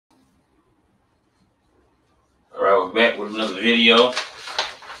we're back with another video.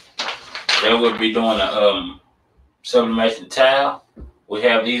 Today we'll be doing a sublimation towel. We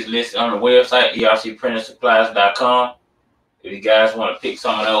have these listed on the website, ERCPRINTING. If you guys want to pick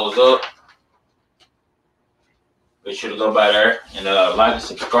some of those up, be sure to go by there and like and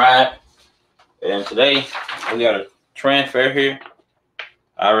subscribe. And today we got a transfer here.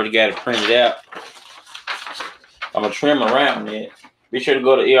 I already got it printed out. I'm gonna trim around it. Be sure to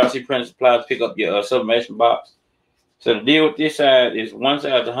go to ERC Printing Supplies, pick up your sublimation box. So the deal with this side is one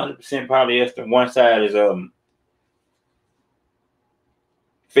side is 100% polyester, one side is 52%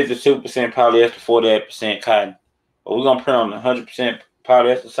 polyester, 48% cotton. But we're gonna print on the 100%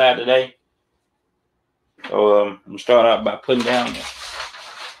 polyester side today. So I'm gonna start out by putting down the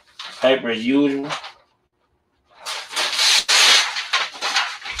paper as usual.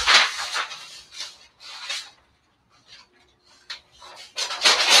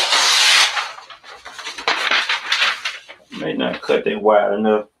 May not cut that wide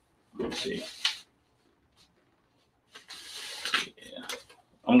enough. Let's see. Yeah.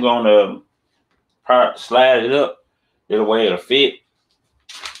 I'm gonna slide it up the way it'll fit.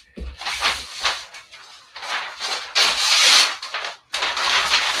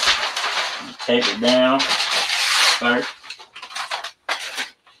 Tape it down first,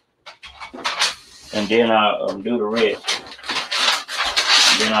 and then I'll do the rest.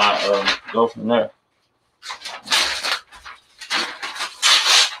 Then I'll go from there.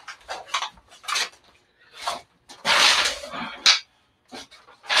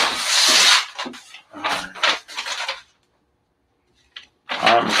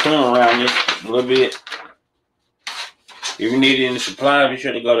 I'm turning around this a little bit. If you need any supplies, be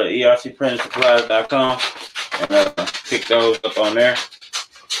sure to go to ERCPRINTING and pick those up on there.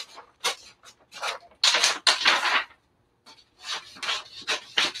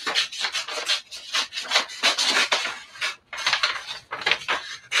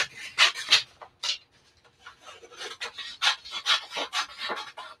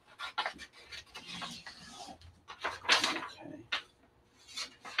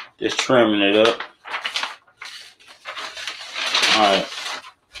 Just trimming it up. Alright.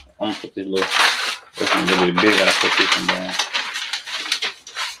 I'm gonna put this one a little bit big. I'll put this one down.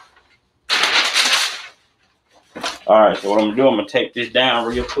 Alright, so what I'm gonna do, I'm gonna take this down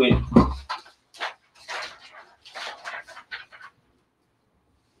real quick.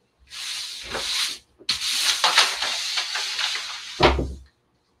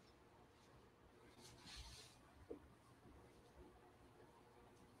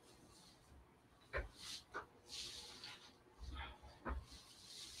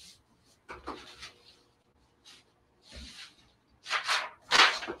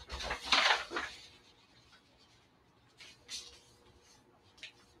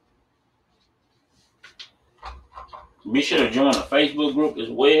 Be sure to join the Facebook group as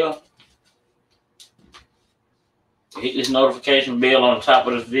well. Hit this notification bell on the top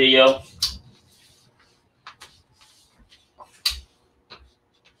of this video.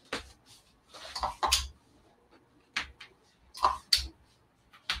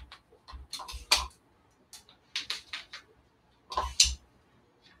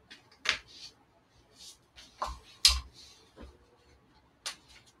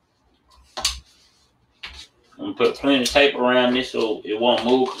 I'm gonna put plenty of tape around this so it won't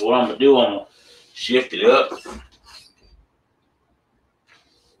move. Cause what I'm gonna do, I'm gonna shift it up.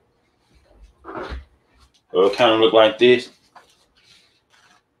 So it kind of look like this.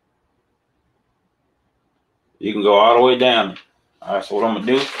 You can go all the way down. All right, so what I'm gonna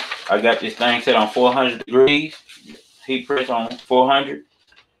do, I got this thing set on 400 degrees. Heat press on 400,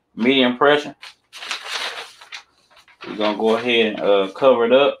 medium pressure. We're gonna go ahead and cover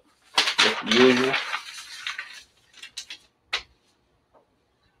it up, as usual.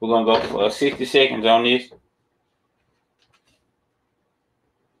 We're gonna go for 60 seconds on this.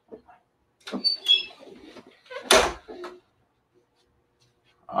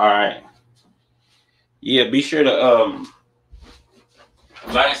 All right. Yeah, be sure to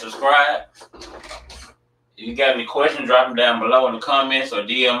like and subscribe. If you got any questions, drop them down below in the comments or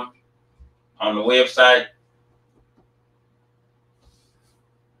DM on the website.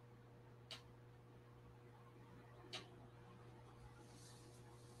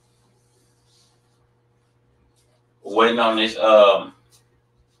 Waiting on this.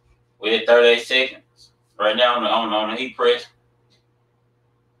 We're at 38 seconds right now on the heat press.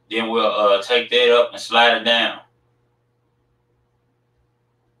 Then we'll take that up and slide it down.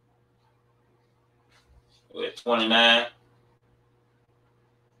 We're at 29.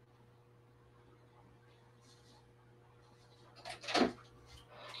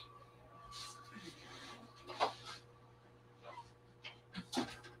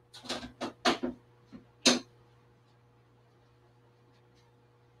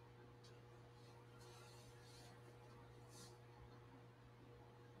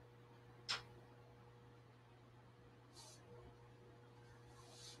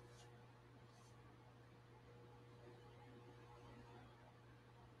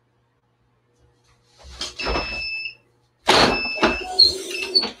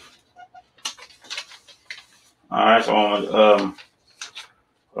 Alright, so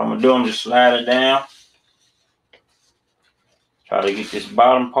what I'm gonna do, I'm just slide it down. Try to get this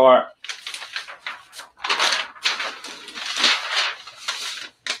bottom part.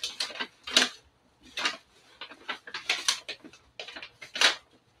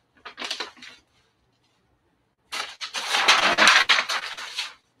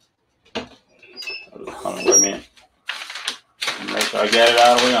 Wait a minute. Make sure I got it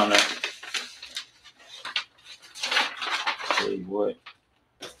all the way on there. Tell you what.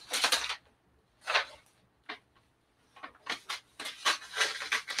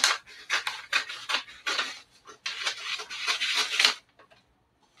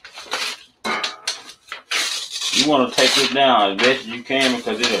 You want to take this down as best as you can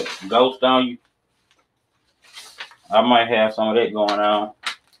because it'll ghost on you. I might have some of that going on.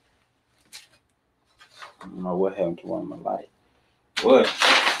 I don't know what happened to one of my lights. What?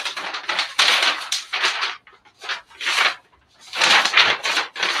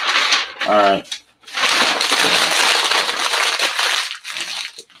 Alright.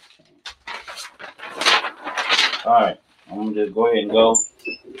 Alright. I'm going to just go ahead and go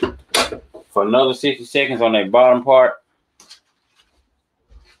for another 60 seconds on that bottom part.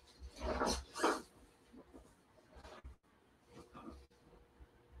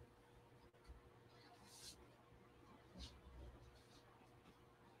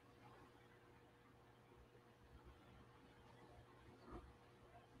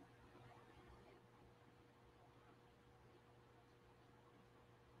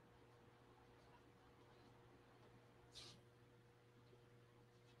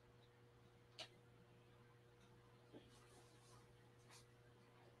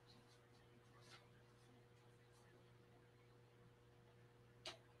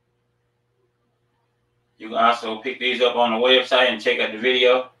 You can also pick these up on the website and check out the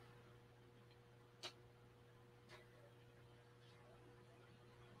video.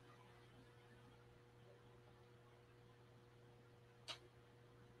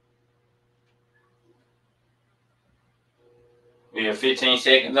 We have 15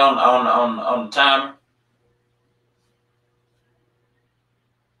 seconds on the timer.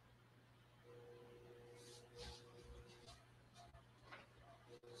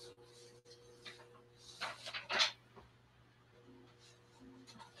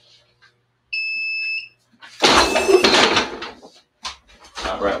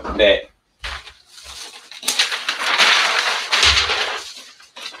 All right, we're back.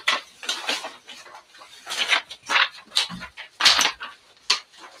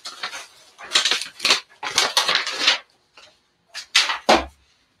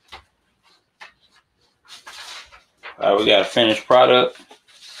 All right, we got a finished product.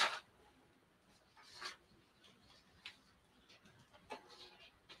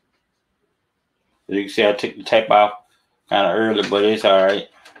 As you can see, I took the tape off kind of early, but it's all right.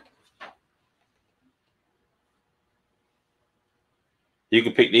 You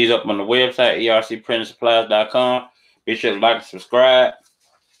can pick these up on the website, ERCPRINTING. Be sure to like and subscribe.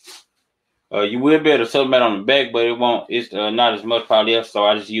 You will be able to sublimate on the back, but it won't. It's not as much polyester, so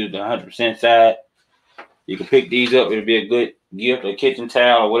I just used the 100% side. You can pick these up. It'll be a good gift, a kitchen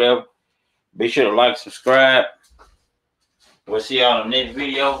towel or whatever. Be sure to like, subscribe. We'll see y'all in the next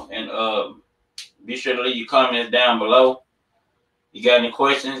video, and be sure to leave your comments down below. You got any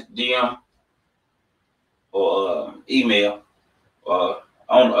questions, DM or email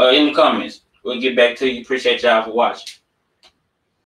in the comments. We'll get back to you. Appreciate y'all for watching.